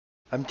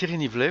I'm Thierry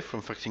Nivelet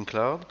from Foxing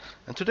Cloud,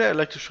 and today I'd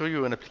like to show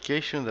you an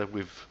application that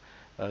we've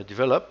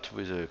developed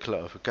with a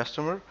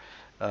customer,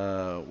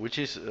 which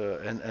is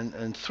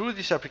and through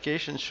this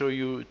application show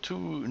you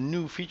two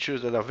new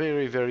features that are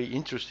very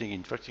interesting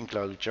in Foxing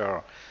Cloud, which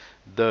are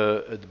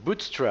the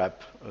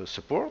Bootstrap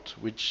support,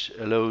 which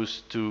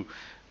allows to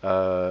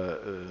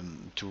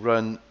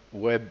run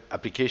web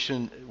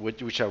applications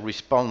which are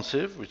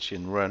responsive, which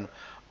can run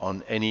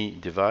on any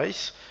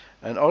device,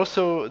 and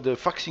also the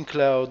Foxing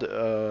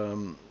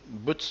Cloud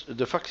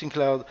the Foxing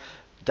Cloud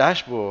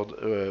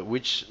dashboard,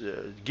 which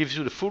gives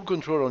you the full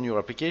control on your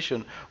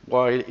application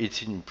while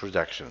it's in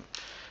production.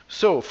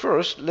 So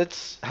first,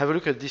 let's have a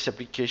look at this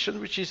application,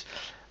 which is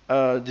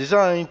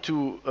designed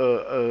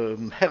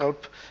to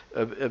help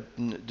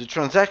the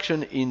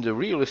transaction in the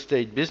real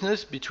estate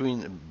business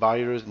between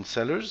buyers and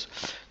sellers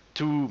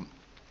to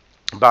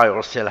buy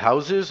or sell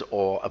houses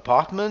or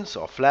apartments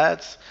or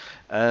flats,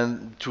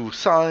 and to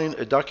sign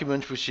a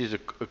document which is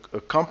a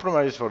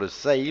compromise for the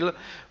sale,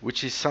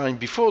 which is signed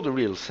before the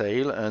real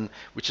sale, and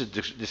which is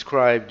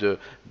describe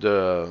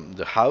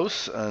the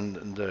house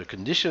and the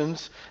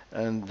conditions,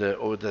 and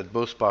or that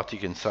both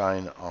parties can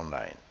sign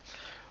online.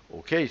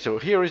 Okay, so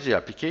here is the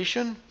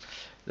application.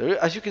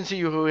 As you can see,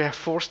 you have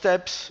 4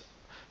 steps.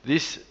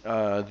 This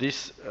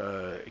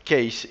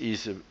case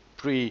is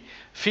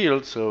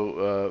pre-filled,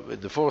 so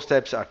the 4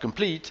 steps are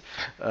complete.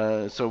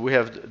 So we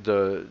have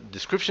the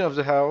description of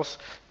the house,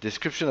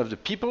 description of the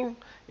people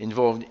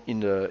involved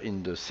in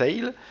the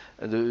sale,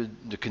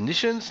 the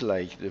conditions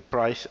like the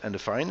price and the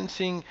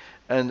financing,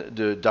 and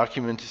the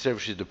document itself,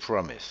 which is the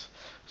promise.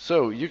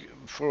 So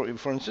for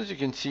instance, you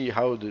can see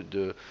how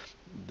the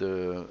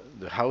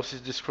house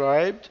is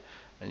described,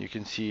 and you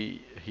can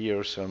see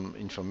here some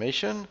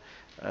information,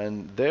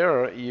 and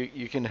there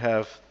you can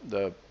have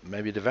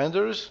maybe the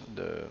vendors,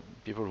 the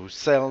people who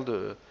sell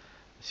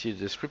see the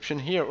description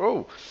here.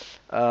 Oh,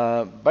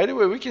 by the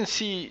way, we can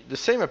see the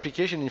same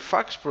application in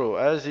FoxPro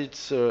as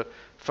its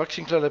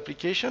Foxing Cloud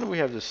application. We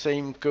have the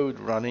same code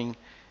running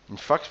in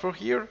FoxPro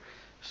here,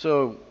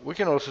 so we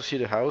can also see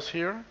the house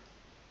here.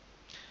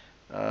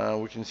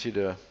 We can see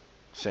the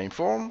same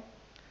form,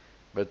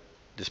 but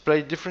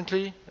displayed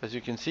differently, as you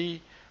can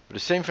see, with the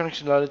same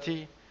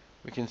functionality.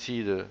 We can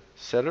see the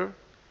seller.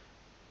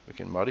 We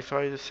can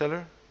modify the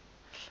seller,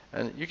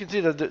 and you can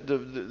see that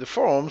the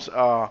forms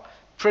are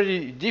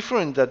pretty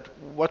different than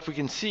what we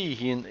can see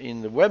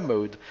in the web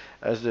mode,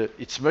 as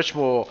it's much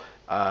more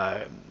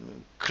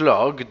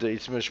clogged,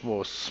 it's much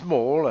more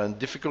small and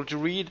difficult to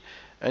read,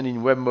 and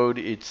in web mode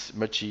it's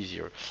much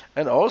easier.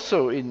 And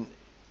also in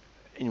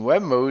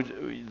web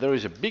mode there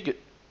is a big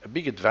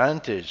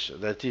advantage,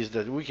 that is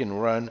that we can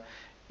run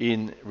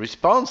in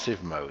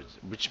responsive mode,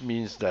 which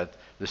means that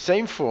the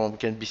same form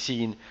can be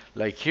seen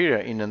like here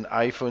in an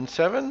iPhone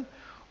 7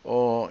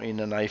 or in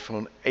an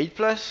iPhone 8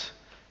 Plus,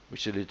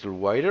 which is a little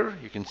wider.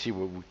 You can see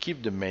where we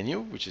keep the menu,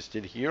 which is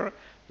still here.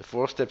 The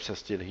 4 steps are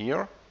still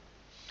here.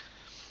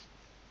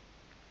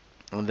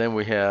 And then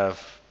we have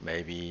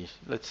maybe,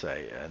 let's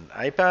say, an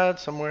iPad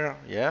somewhere.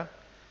 Yeah,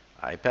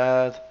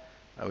 iPad.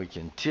 And we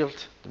can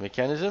tilt the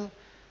mechanism.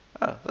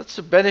 That's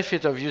the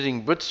benefit of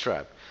using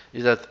Bootstrap,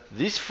 is that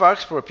this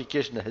FoxPro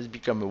application has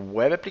become a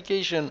web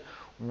application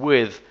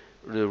with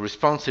the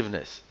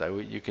responsiveness that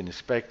you can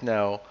expect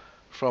now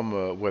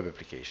from web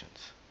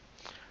applications.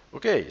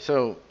 Okay,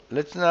 so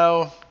let's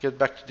now get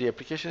back to the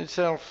application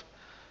itself.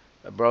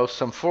 Browse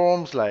some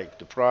forms like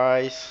the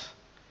price,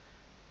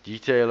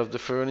 detail of the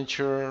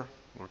furniture.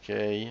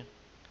 Okay,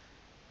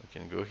 we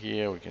can go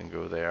here, we can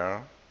go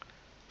there.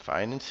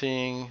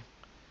 Financing,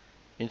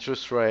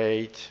 interest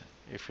rate.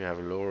 If you have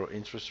a lower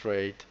interest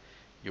rate,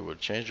 you will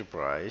change the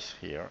price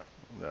here,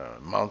 the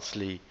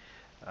monthly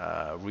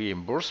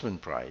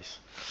reimbursement price.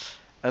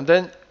 And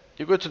then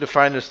you go to the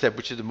final step,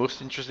 which is the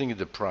most interesting, is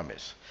the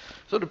promise.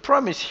 So the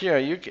promise here,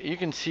 you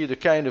can see the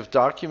kind of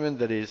document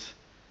that is,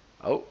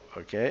 oh,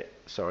 okay,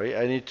 sorry,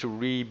 I need to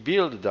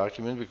rebuild the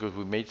document because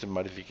we made some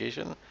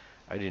modification.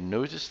 I didn't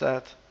notice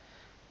that.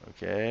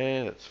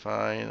 Okay, that's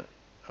fine.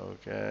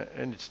 Okay,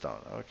 and it's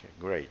done. Okay,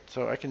 great.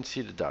 So I can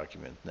see the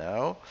document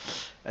now,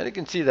 and you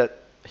can see that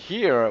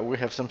here we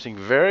have something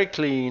very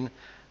clean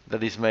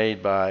that is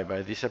made by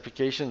this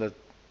application that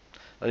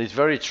is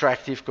very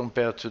attractive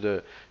compared to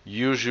the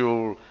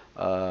usual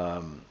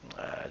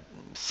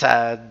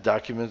sad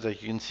documents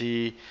that you can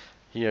see.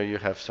 Here you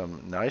have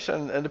some nice,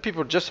 and the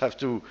people just have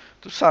to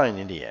sign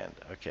in the end.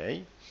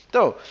 Okay,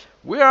 so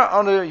we are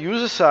on the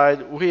user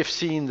side. We have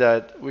seen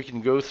that we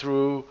can go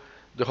through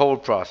the whole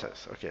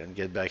process, okay, and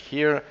get back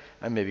here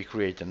and maybe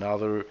create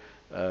another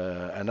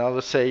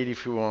sale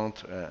if you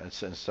want, and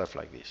stuff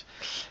like this.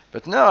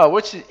 But now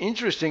what's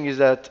interesting is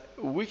that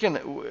we can,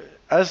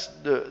 as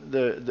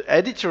the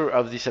editor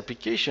of this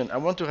application, I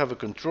want to have a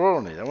control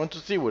on it. I want to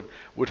see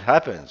what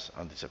happens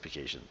on this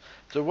application.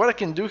 So what I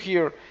can do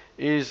here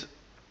is,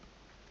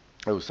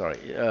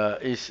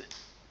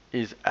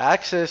 is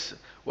access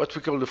what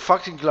we call the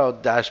Foxing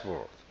Cloud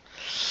dashboard.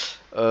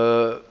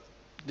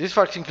 this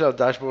Faxing Cloud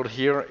dashboard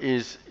here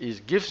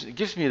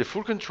gives me the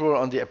full control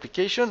on the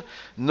application.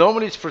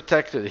 Normally it's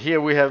protected.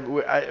 Here we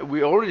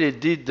already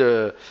did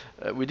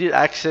we did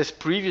access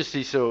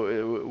previously,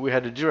 so we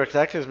had a direct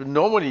access. But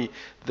normally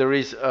there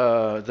is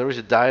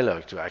a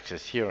dialog to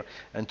access here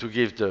and to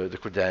give the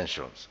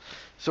credentials.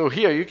 So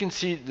here you can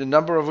see the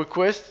number of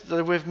requests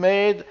that we've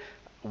made,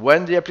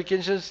 when the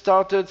application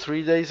started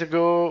 3 days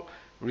ago,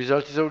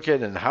 result is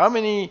okay, and how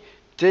many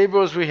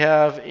tables we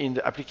have in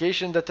the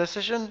application data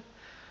session.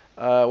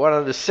 What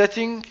are the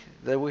settings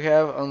that we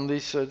have on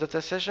this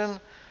data session?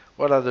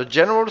 What are the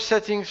general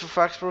settings for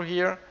FaxPro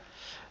here?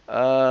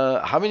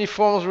 How many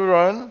forms we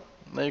run?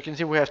 Now you can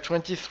see we have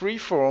 23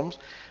 forms,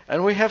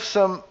 and we have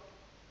some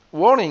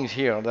warnings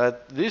here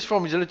that this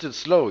form is a little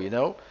slow,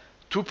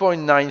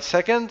 2.9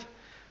 seconds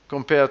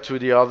compared to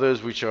the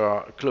others which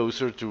are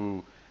closer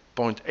to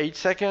 0.8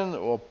 seconds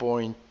or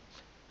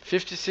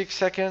 0.56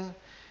 seconds.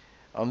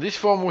 On this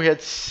form we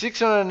had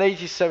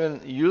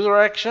 687 user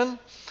action.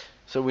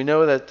 So we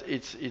know that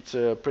it's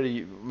a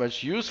pretty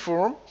much used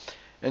form.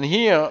 And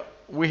here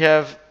we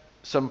have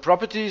some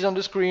properties on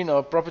the screen,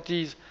 or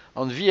properties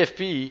on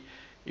VFP.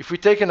 If we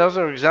take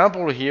another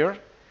example here,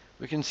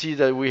 we can see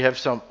that we have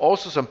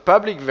also some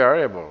public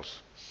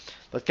variables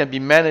that can be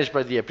managed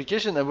by the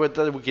application, and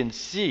that we can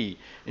see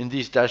in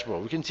this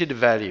dashboard. We can see the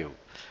value.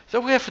 So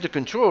we have the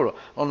control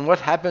on what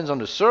happens on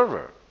the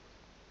server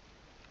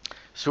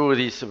through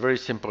this very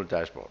simple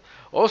dashboard.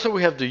 Also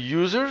we have the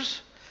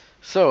users.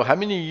 So how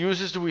many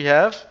users do we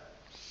have?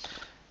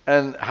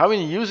 And how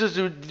many users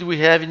did we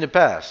have in the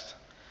past?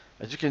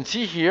 As you can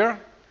see here,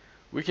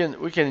 we can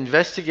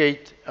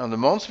investigate on the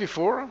months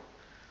before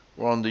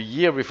or on the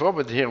year before,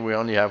 but here we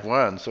only have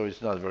one, so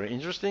it's not very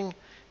interesting.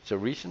 It's a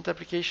recent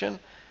application.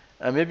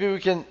 And maybe we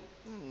can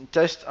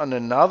test on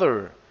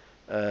another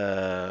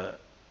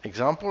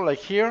example, like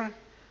here.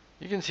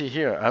 You can see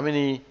here how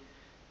many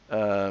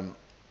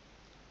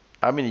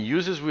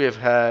users we have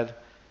had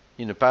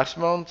in the past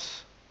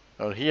months.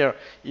 Or here,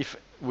 if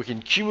we can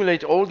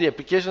accumulate all the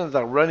applications that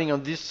are running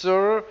on this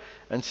server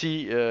and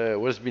see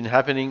what's been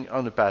happening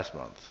on the past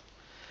month.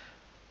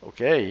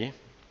 Okay,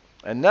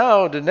 and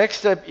now the next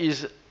step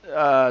is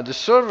the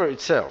server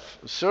itself.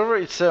 The server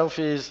itself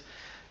is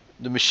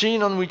the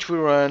machine on which we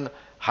run,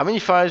 how many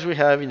files we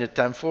have in the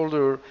temp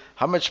folder,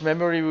 how much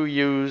memory we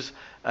use,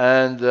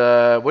 and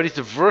what is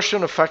the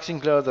version of Faxing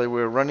Cloud that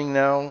we're running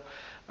now,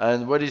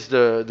 and what is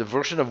the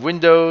version of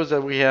Windows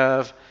that we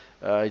have.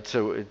 It's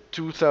a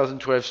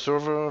 2012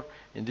 server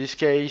in this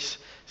case.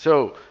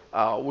 So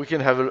we can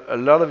have a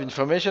lot of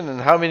information, and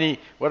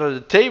what are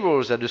the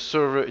tables that the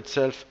server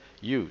itself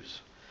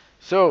use.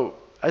 So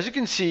as you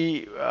can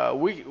see,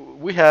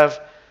 we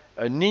have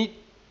a neat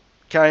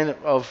kind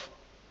of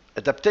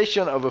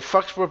adaptation of a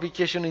FaxPro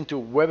application into a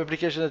web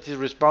application that is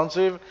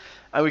responsive,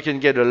 and we can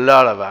get a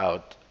lot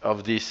out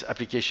of this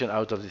application.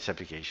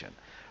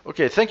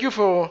 Okay, thank you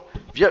for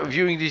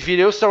viewing this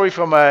video. Sorry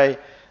for my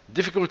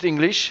difficult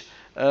English.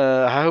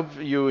 I hope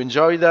you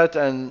enjoyed that,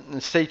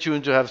 and stay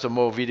tuned to have some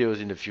more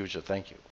videos in the future. Thank you.